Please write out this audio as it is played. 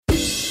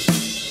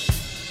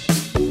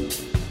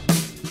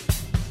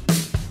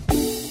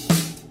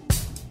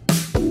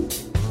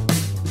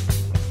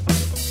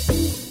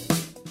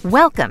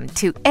Welcome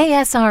to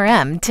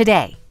ASRM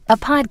Today, a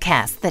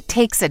podcast that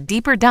takes a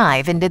deeper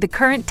dive into the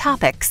current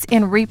topics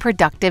in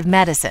reproductive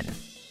medicine.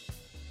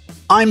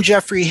 I'm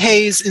Jeffrey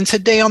Hayes, and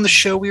today on the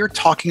show we are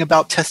talking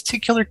about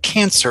testicular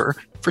cancer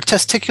for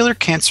Testicular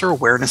Cancer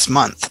Awareness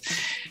Month.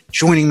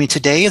 Joining me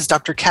today is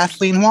Dr.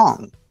 Kathleen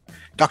Wong.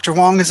 Dr.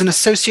 Wong is an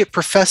associate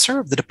professor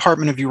of the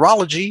Department of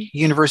Urology,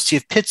 University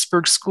of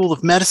Pittsburgh School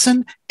of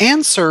Medicine,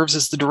 and serves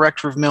as the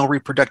Director of Male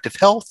Reproductive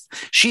Health.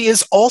 She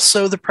is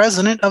also the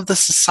president of the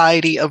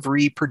Society of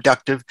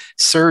Reproductive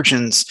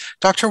Surgeons.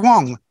 Dr.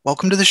 Wong,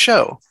 welcome to the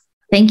show.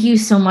 Thank you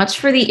so much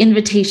for the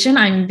invitation.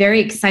 I'm very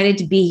excited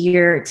to be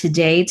here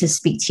today to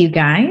speak to you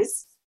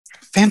guys.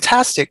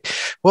 Fantastic.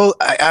 Well,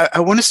 I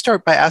want to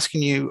start by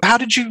asking you, how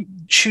did you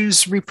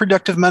choose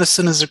reproductive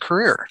medicine as a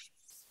career?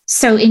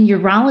 So in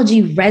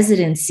urology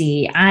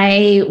residency,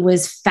 I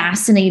was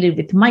fascinated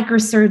with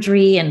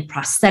microsurgery and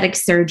prosthetic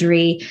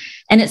surgery,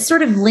 and it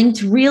sort of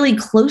linked really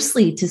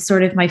closely to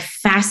sort of my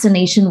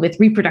fascination with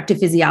reproductive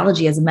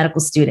physiology as a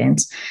medical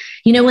student.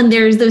 You know, when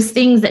there's those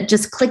things that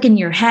just click in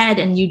your head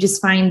and you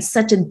just find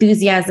such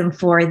enthusiasm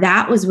for,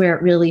 that was where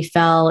it really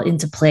fell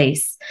into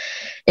place.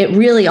 It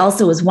really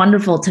also was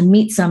wonderful to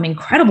meet some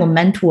incredible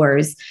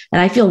mentors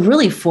that I feel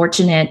really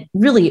fortunate,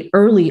 really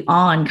early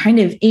on, kind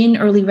of in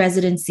early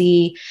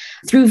residency,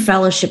 through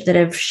fellowship, that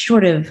have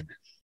sort of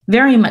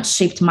very much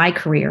shaped my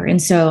career.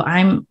 And so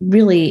I'm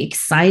really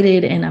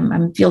excited and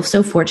I feel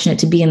so fortunate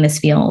to be in this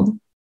field.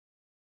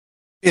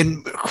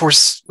 And of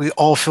course, we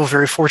all feel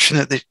very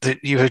fortunate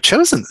that you have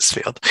chosen this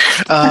field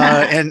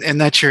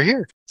and that you're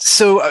here.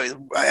 So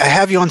I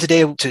have you on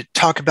today to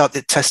talk about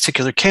the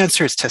testicular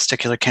cancer. It's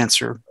Testicular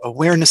Cancer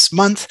Awareness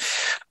Month.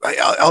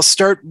 I'll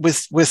start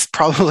with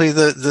probably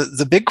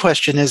the big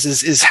question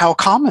is how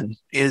common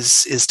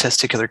is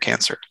testicular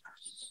cancer?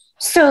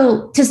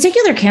 So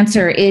testicular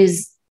cancer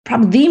is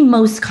probably the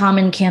most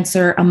common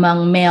cancer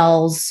among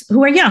males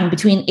who are young,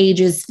 between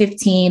ages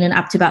 15 and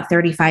up to about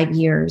 35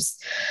 years.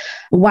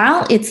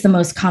 While it's the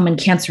most common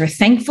cancer,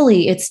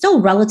 thankfully, it's still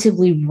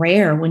relatively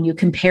rare when you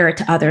compare it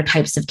to other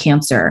types of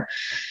cancer.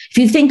 If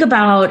you think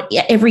about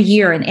every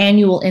year, an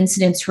annual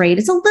incidence rate,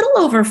 it's a little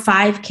over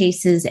 5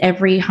 cases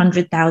every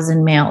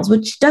 100,000 males,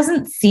 which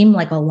doesn't seem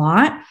like a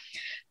lot,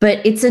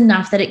 but it's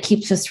enough that it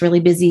keeps us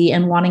really busy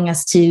and wanting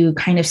us to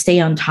kind of stay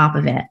on top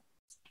of it.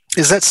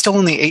 Is that still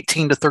in the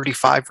 18 to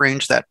 35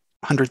 range, that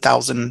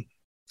 100,000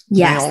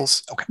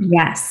 males? Okay.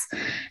 Yes.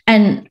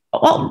 And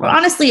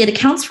honestly, it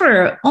accounts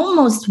for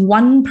almost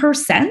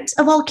 1%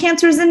 of all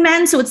cancers in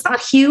men. So it's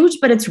not huge,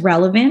 but it's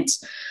relevant.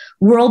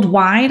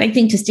 Worldwide, I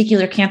think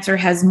testicular cancer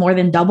has more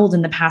than doubled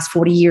in the past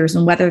 40 years.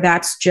 And whether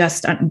that's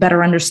just a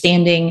better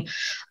understanding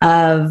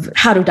of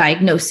how to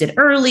diagnose it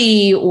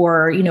early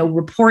or,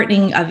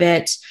 reporting of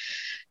it.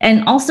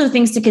 And also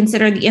things to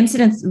consider, the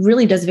incidence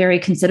really does vary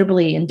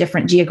considerably in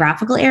different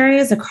geographical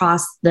areas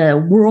across the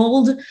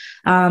world,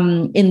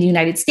 in the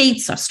United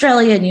States,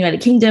 Australia, and the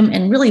United Kingdom.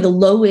 And really the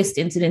lowest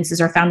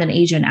incidences are found in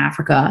Asia and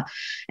Africa.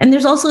 And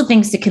there's also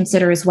things to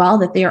consider as well,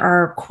 that there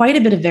are quite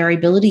a bit of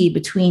variability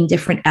between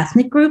different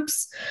ethnic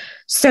groups.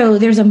 So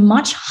there's a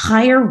much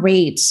higher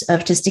rate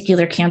of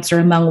testicular cancer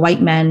among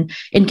white men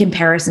in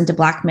comparison to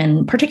Black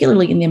men,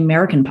 particularly in the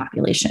American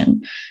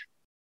population.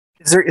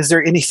 Is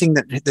there anything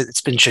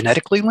that's been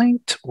genetically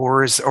linked,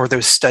 or are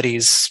those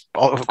studies?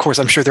 Of course,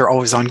 I'm sure they're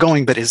always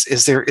ongoing, but is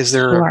there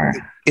Sure.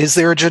 Is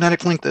there a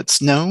genetic link that's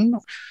known?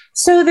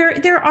 So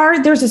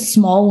there's a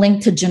small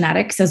link to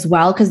genetics as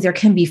well, because there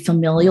can be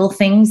familial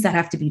things that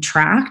have to be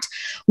tracked.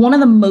 One of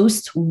the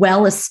most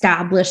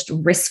well-established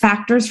risk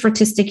factors for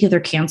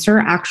testicular cancer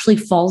actually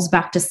falls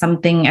back to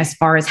something as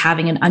far as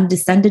having an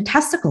undescended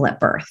testicle at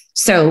birth.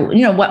 So,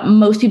 what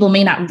most people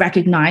may not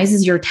recognize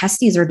is your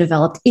testes are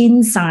developed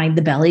inside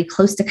the belly,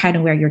 close to kind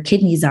of where your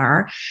kidneys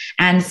are.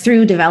 And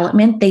through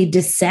development, they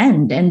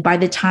descend. And by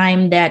the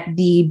time that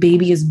the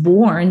baby is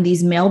born,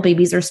 these male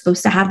babies are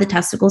supposed to have the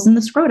testicles in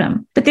the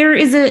scrotum. But there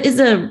is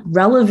a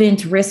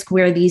relevant risk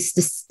where these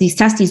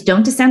testes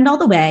don't descend all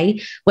the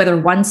way, whether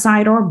one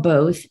side or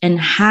both. And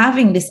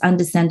having this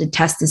undescended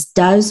testis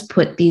does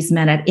put these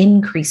men at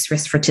increased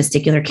risk for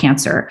testicular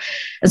cancer.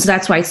 And so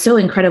that's why it's so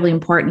incredibly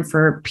important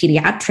for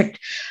pediatric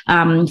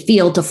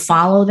field to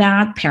follow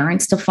that,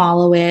 parents to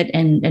follow it,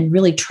 and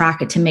really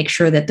track it to make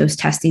sure that those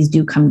testes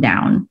do come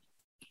down.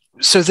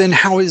 So then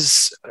how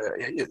is,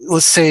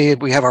 let's say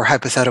we have our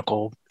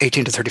hypothetical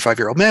 18 to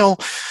 35-year-old male,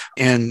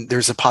 and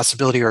there's a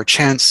possibility or a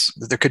chance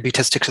that there could be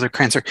testicular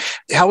cancer.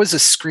 How is the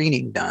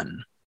screening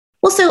done?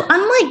 Well, so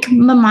unlike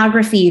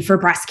mammography for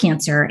breast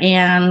cancer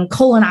and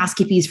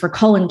colonoscopies for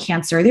colon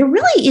cancer, there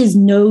really is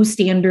no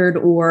standard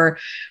or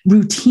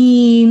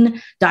routine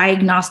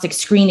diagnostic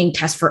screening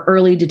test for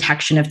early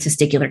detection of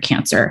testicular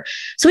cancer.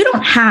 So we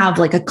don't have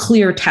like a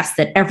clear test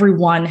that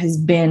everyone has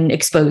been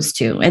exposed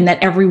to and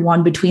that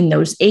everyone between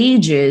those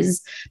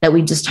ages that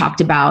we just talked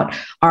about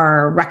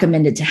are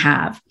recommended to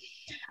have.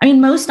 I mean,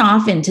 most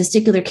often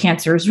testicular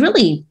cancer is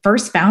really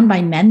first found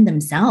by men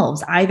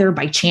themselves, either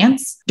by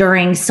chance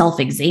during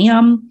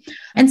self-exam.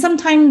 And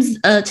sometimes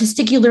a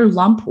testicular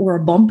lump or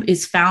a bump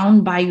is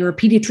found by your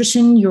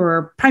pediatrician,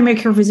 your primary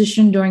care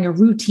physician during a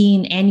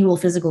routine annual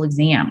physical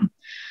exam.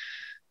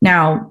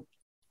 Now,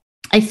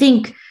 I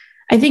think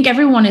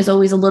everyone is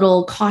always a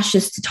little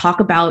cautious to talk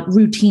about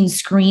routine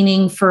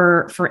screening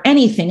for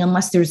anything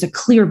unless there's a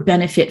clear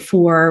benefit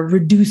for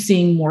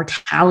reducing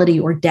mortality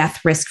or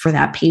death risk for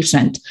that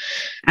patient.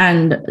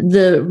 And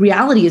the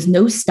reality is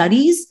no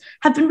studies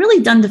have been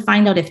really done to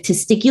find out if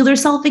testicular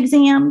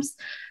self-exams,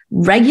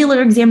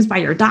 regular exams by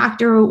your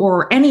doctor,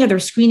 or any other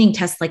screening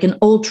test like an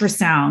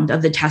ultrasound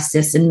of the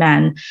testis in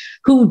men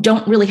who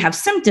don't really have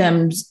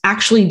symptoms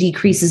actually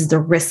decreases the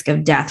risk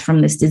of death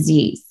from this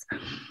disease.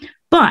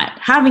 But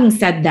having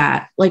said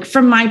that, like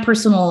from my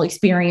personal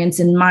experience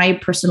and my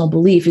personal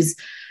belief is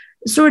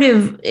sort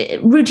of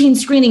routine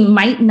screening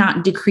might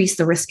not decrease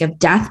the risk of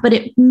death, but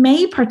it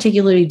may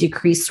particularly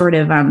decrease sort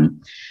of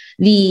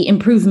the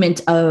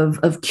improvement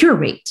of cure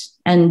rate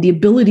and the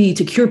ability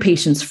to cure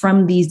patients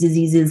from these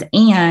diseases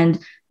and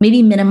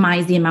maybe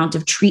minimize the amount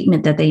of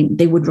treatment that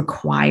they would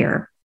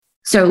require.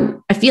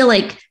 So I feel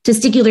like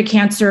testicular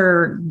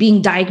cancer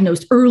being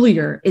diagnosed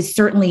earlier is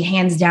certainly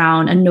hands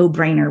down a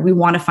no-brainer. We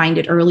want to find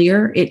it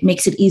earlier. It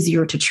makes it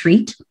easier to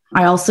treat.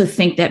 I also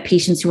think that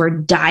patients who are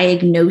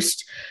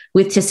diagnosed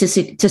with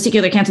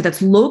testicular cancer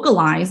that's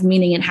localized,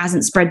 meaning it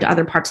hasn't spread to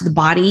other parts of the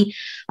body,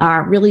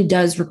 really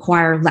does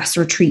require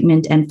lesser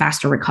treatment and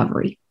faster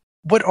recovery.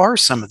 What are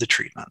some of the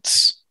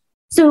treatments?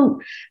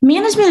 So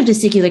management of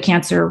testicular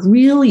cancer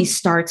really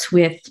starts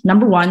with,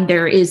 number one,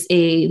 there is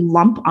a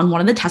lump on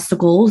one of the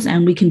testicles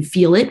and we can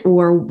feel it,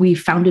 or we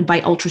found it by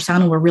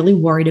ultrasound and we're really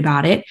worried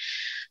about it.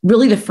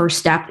 Really, the first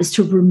step is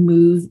to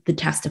remove the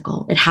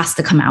testicle. It has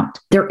to come out.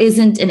 There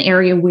isn't an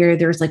area where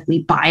there's like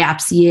we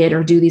biopsy it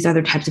or do these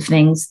other types of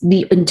things.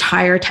 The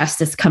entire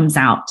testis comes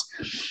out.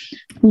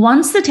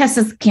 Once the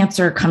testis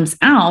cancer comes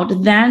out,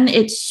 then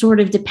it's sort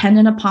of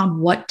dependent upon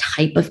what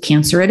type of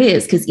cancer it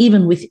is, because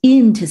even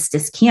within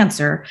testis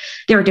cancer,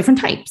 there are different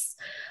types.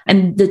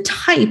 And the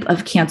type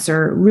of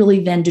cancer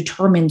really then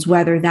determines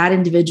whether that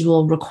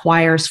individual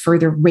requires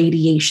further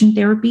radiation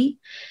therapy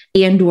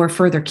and or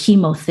further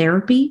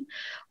chemotherapy,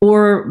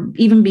 or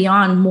even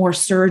beyond more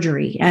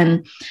surgery.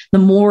 And the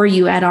more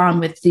you add on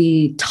with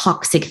the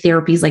toxic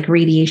therapies like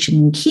radiation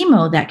and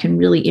chemo that can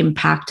really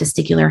impact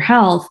testicular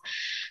health,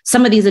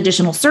 some of these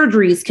additional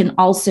surgeries can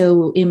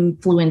also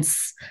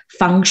influence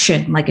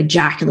function, like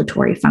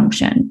ejaculatory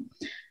function.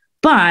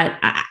 But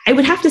I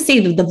would have to say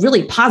that the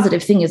really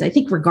positive thing is I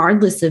think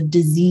regardless of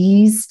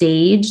disease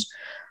stage,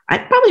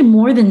 probably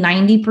more than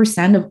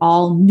 90% of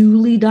all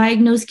newly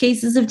diagnosed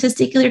cases of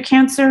testicular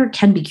cancer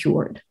can be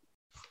cured.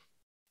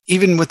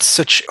 Even with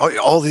such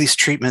all these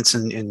treatments,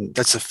 and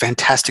that's a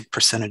fantastic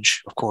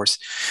percentage, of course,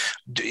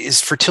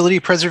 is fertility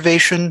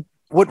preservation,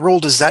 what role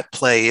does that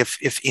play,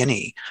 if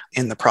any,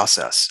 in the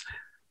process?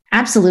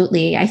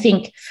 Absolutely. I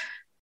think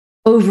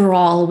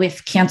overall,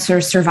 with cancer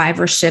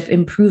survivorship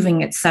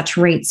improving at such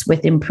rates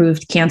with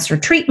improved cancer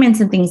treatments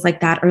and things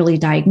like that, early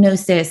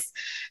diagnosis,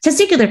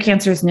 testicular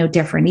cancer is no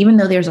different, even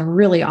though there's a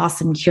really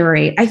awesome cure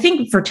rate. I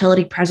think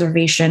fertility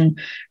preservation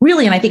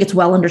really, and I think it's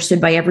well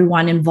understood by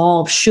everyone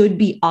involved, should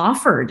be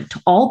offered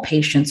to all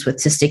patients with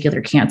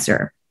testicular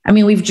cancer. I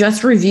mean, we've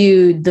just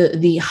reviewed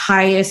the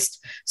highest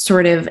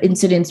sort of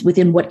incidence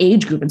within what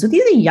age group. And so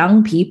these are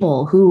young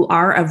people who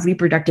are of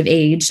reproductive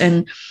age.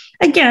 And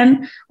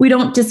again, we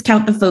don't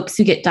discount the folks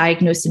who get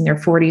diagnosed in their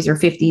 40s or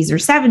 50s or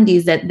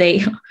 70s that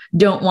they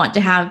don't want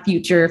to have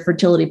future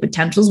fertility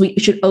potentials. We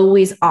should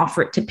always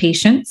offer it to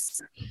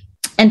patients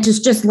and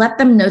to just let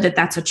them know that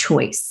that's a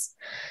choice.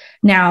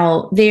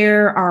 Now,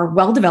 there are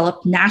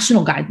well-developed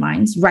national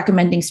guidelines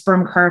recommending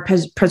sperm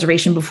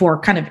cryopreservation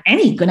before kind of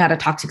any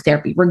gonadotoxic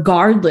therapy,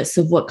 regardless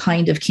of what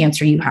kind of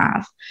cancer you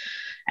have.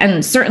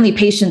 And certainly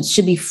patients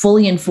should be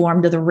fully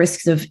informed of the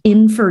risks of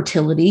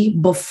infertility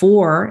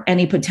before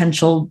any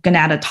potential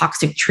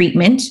gonadotoxic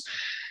treatment,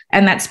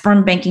 and that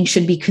sperm banking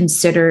should be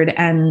considered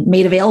and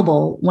made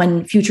available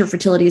when future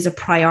fertility is a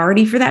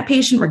priority for that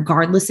patient,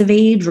 regardless of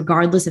age,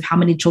 regardless of how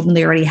many children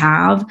they already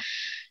have,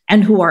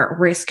 and who are at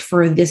risk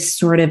for this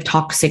sort of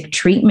toxic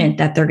treatment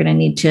that they're going to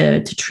need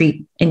to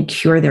treat and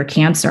cure their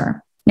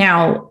cancer.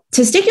 Now,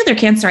 testicular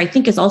cancer, I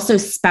think, is also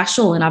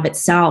special in of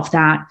itself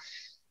that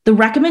the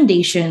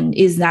recommendation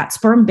is that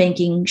sperm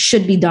banking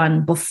should be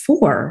done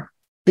before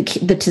the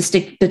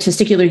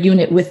testicular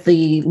unit with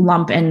the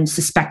lump and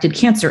suspected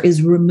cancer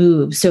is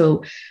removed.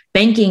 So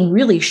banking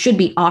really should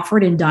be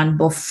offered and done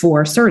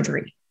before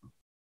surgery.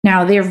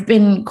 Now, there have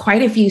been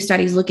quite a few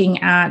studies looking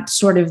at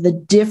sort of the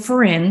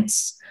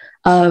difference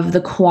of the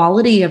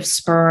quality of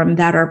sperm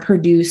that are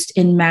produced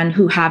in men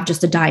who have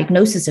just a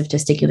diagnosis of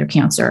testicular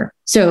cancer.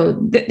 So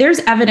there's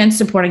evidence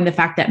supporting the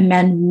fact that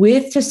men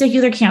with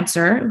testicular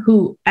cancer,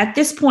 who at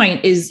this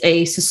point is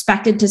a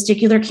suspected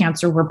testicular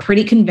cancer, we're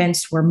pretty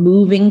convinced we're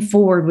moving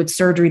forward with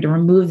surgery to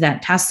remove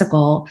that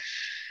testicle,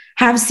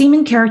 have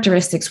semen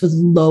characteristics with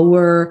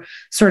lower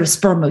sort of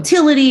sperm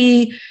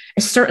motility,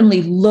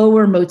 certainly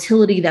lower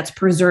motility that's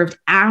preserved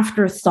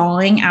after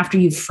thawing, after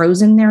you've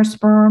frozen their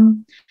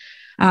sperm,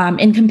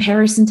 in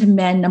comparison to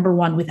men, number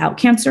one, without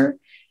cancer,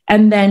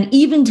 and then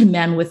even to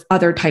men with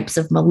other types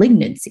of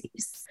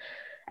malignancies.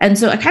 And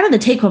so kind of the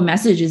take-home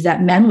message is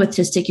that men with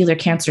testicular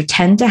cancer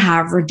tend to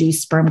have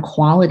reduced sperm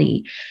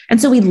quality.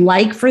 And so we'd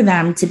like for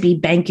them to be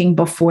banking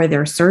before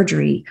their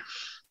surgery.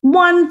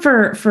 One,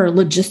 for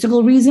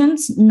logistical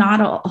reasons.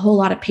 Not a whole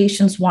lot of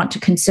patients want to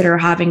consider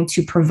having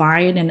to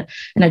provide an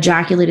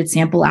ejaculated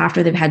sample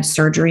after they've had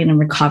surgery and in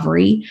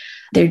recovery.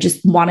 They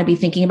just want to be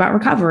thinking about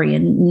recovery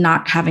and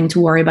not having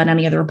to worry about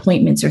any other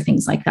appointments or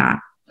things like that.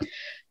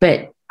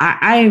 But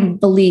I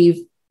believe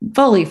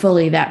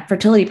fully that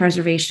fertility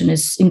preservation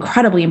is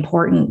incredibly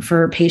important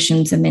for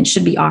patients and then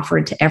should be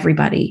offered to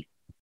everybody.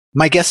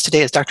 My guest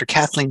today is Dr.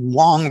 Kathleen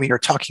Wong. We are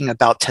talking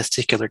about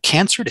testicular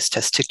cancer. It is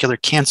Testicular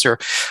Cancer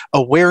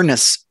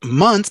Awareness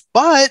Month,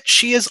 but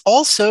she is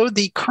also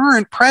the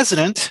current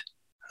president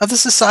of the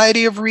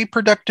Society of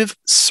Reproductive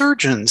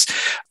Surgeons.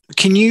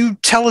 Can you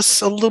tell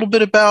us a little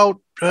bit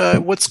about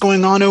what's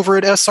going on over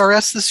at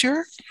SRS this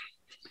year?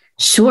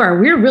 Sure.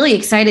 We're really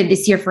excited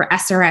this year for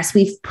SRS.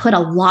 We've put a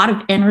lot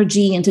of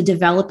energy into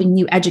developing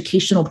new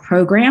educational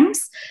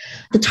programs.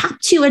 The top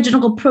two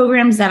educational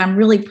programs that I'm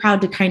really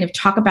proud to kind of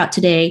talk about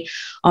today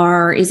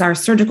is our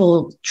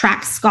surgical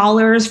track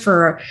scholars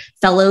for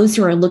fellows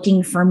who are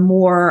looking for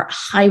more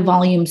high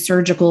volume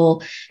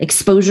surgical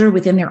exposure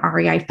within their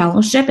REI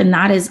fellowship. And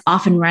that is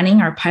off and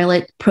running. Our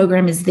pilot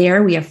program is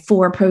there. We have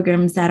 4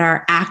 programs that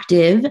are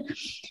active.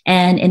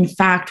 And in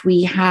fact,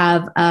 we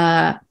have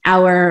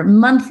our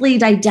monthly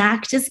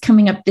didactis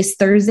coming up this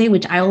Thursday,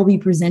 which I will be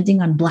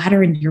presenting on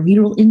bladder and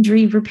ureteral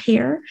injury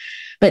repair.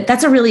 But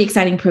that's a really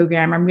exciting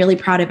program. I'm really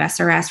proud of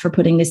SRS for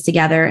putting this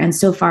together. And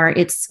so far,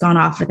 it's gone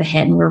off with a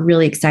hit, and we're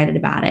really excited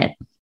about it.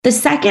 The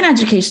second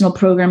educational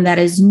program that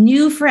is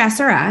new for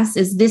SRS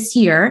is this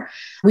year,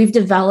 we've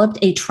developed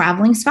a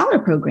traveling scholar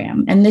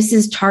program. And this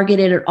is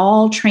targeted at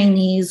all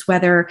trainees,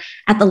 whether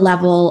at the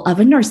level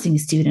of a nursing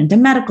student, a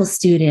medical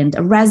student,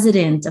 a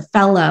resident, a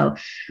fellow,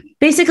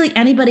 basically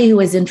anybody who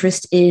has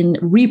interest in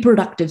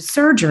reproductive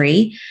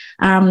surgery.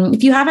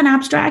 If you have an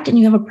abstract and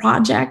you have a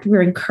project,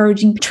 we're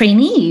encouraging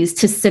trainees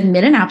to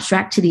submit an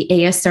abstract to the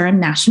ASRM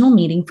National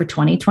Meeting for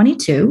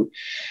 2022.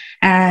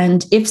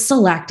 And if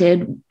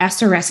selected,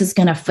 SRS is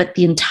going to foot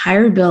the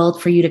entire bill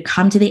for you to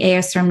come to the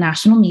ASRM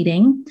National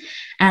Meeting.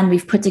 And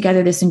we've put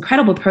together this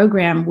incredible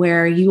program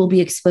where you will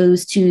be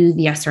exposed to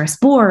the SRS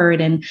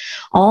board and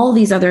all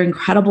these other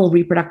incredible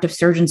reproductive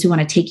surgeons who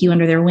want to take you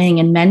under their wing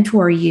and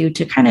mentor you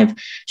to kind of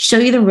show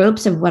you the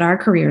ropes of what our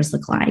careers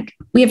look like.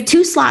 We have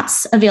 2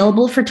 slots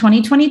available for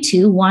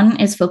 2022. One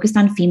is focused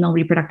on female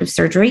reproductive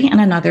surgery, and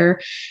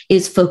another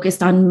is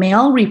focused on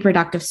male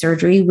reproductive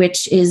surgery,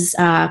 which is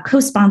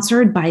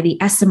co-sponsored by the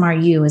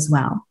SMRU as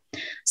well.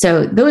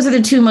 So those are the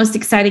 2 most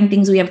exciting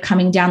things we have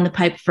coming down the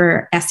pipe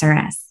for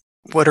SRS.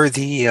 What are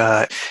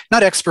the,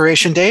 not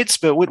expiration dates,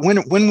 but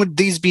when would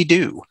these be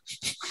due?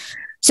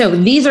 So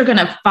these are going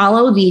to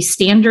follow the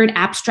standard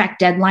abstract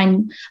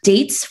deadline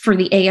dates for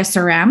the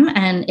ASRM.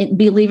 And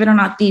believe it or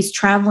not, these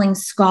traveling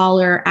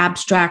scholar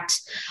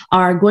abstracts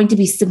are going to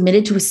be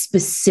submitted to a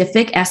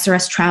specific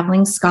SRS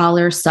traveling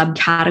scholar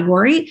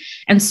subcategory.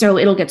 And so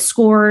it'll get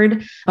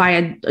scored by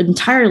an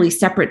entirely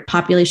separate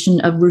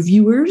population of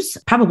reviewers,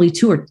 probably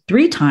 2 or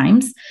 3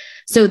 times.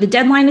 So the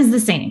deadline is the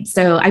same.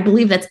 So I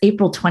believe that's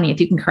April 20th.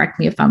 You can correct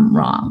me if I'm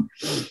wrong.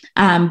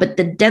 But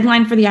the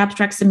deadline for the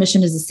abstract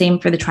submission is the same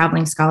for the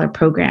Traveling Scholar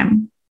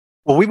program.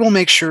 Well, we will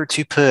make sure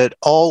to put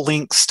all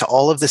links to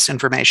all of this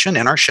information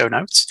in our show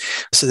notes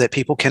so that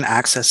people can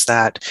access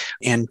that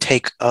and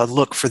take a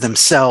look for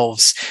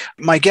themselves.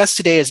 My guest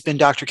today has been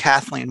Dr.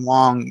 Kathleen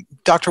Wong.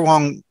 Dr.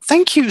 Wong,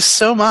 thank you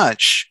so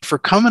much for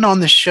coming on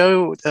the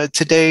show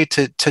today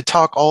to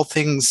talk all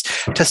things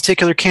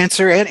testicular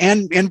cancer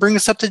and bring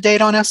us up to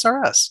date on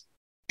SRS.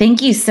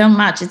 Thank you so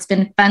much. It's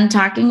been fun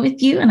talking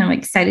with you, and I'm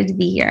excited to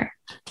be here.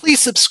 Please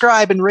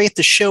subscribe and rate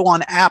the show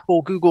on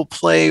Apple, Google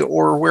Play,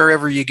 or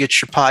wherever you get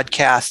your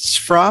podcasts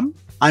from.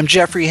 I'm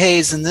Jeffrey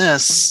Hayes, and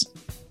this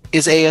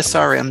is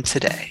ASRM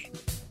Today.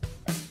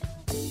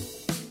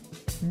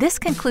 This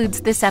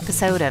concludes this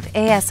episode of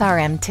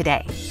ASRM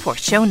Today. For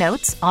show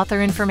notes,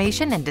 author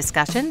information, and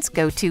discussions,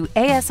 go to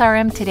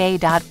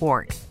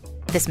asrmtoday.org.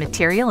 This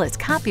material is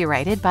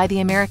copyrighted by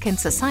the American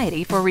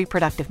Society for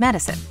Reproductive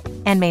Medicine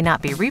and may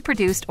not be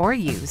reproduced or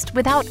used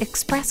without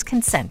express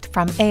consent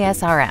from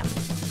ASRM.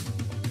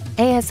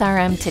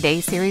 ASRM Today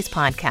series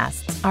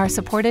podcasts are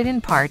supported in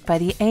part by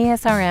the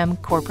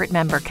ASRM Corporate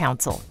Member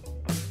Council.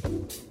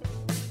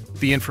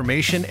 The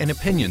information and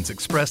opinions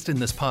expressed in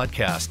this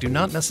podcast do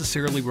not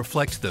necessarily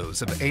reflect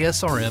those of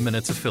ASRM and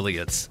its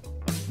affiliates.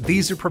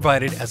 These are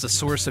provided as a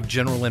source of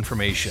general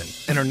information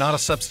and are not a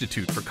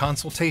substitute for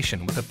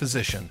consultation with a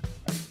physician.